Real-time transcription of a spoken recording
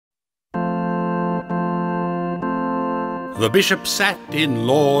The bishop sat in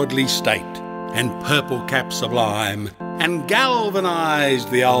lordly state and purple cap sublime, and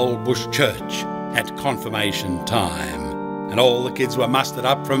galvanised the old bush church at confirmation time. And all the kids were mustered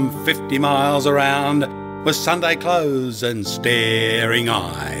up from 50 miles around, with Sunday clothes and staring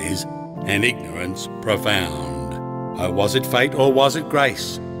eyes, and ignorance profound. Oh, was it fate or was it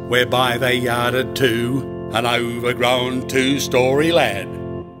grace, whereby they yarded to an overgrown 2-story lad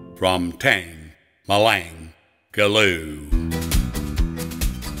from Tangmalangaloo?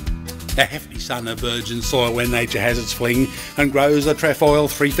 A hefty son of virgin soil where nature has its fling, and grows a trefoil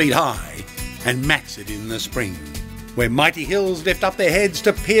 3 feet high, and mats it in the spring, where mighty hills lift up their heads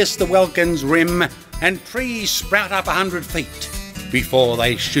to pierce the welkin's rim, and trees sprout up 100 feet before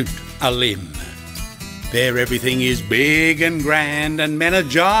they shoot a limb. There everything is big and grand, and men are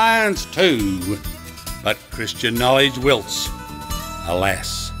giants too, but Christian knowledge wilts,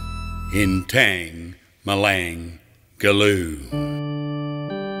 alas, in Tangmalangaloo.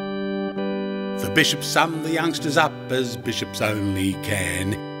 The bishop summed the youngsters up as bishops only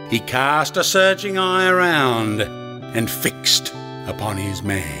can. He cast a searching eye around and fixed upon his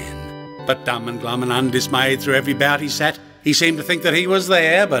man. But dumb and glum and undismayed through every bout he sat, he seemed to think that he was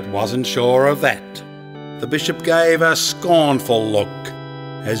there, but wasn't sure of that. The bishop gave a scornful look,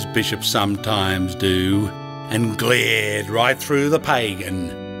 as bishops sometimes do, and glared right through the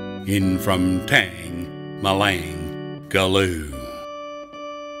pagan in from Tangmalangaloo.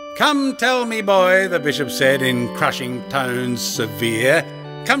 "Come tell me, boy," the bishop said in crushing tones severe,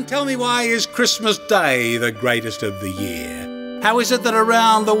 "come tell me, why is Christmas Day the greatest of the year? How is it that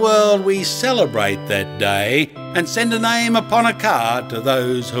around the world we celebrate that day and send a name upon a card to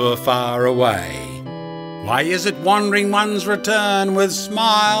those who are far away? Why is it wandering ones return with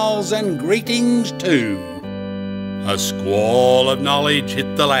smiles and greetings too?" A squall of knowledge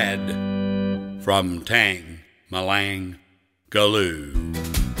hit the lad from Tangmalangaloo.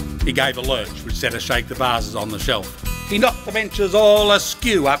 He gave a lurch which set ashake the vases on the shelf. He knocked the benches all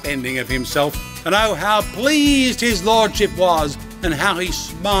askew, upending of himself, and oh, how pleased his lordship was, and how he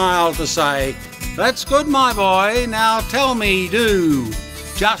smiled to say, "That's good, my boy, now tell me, do,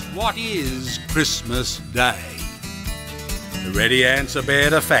 just what is Christmas Day?" The ready answer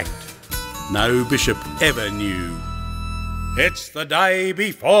bared a fact no bishop ever knew. It's the day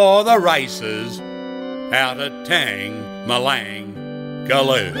before the races out at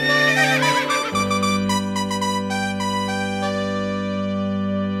Tangmalangaloo.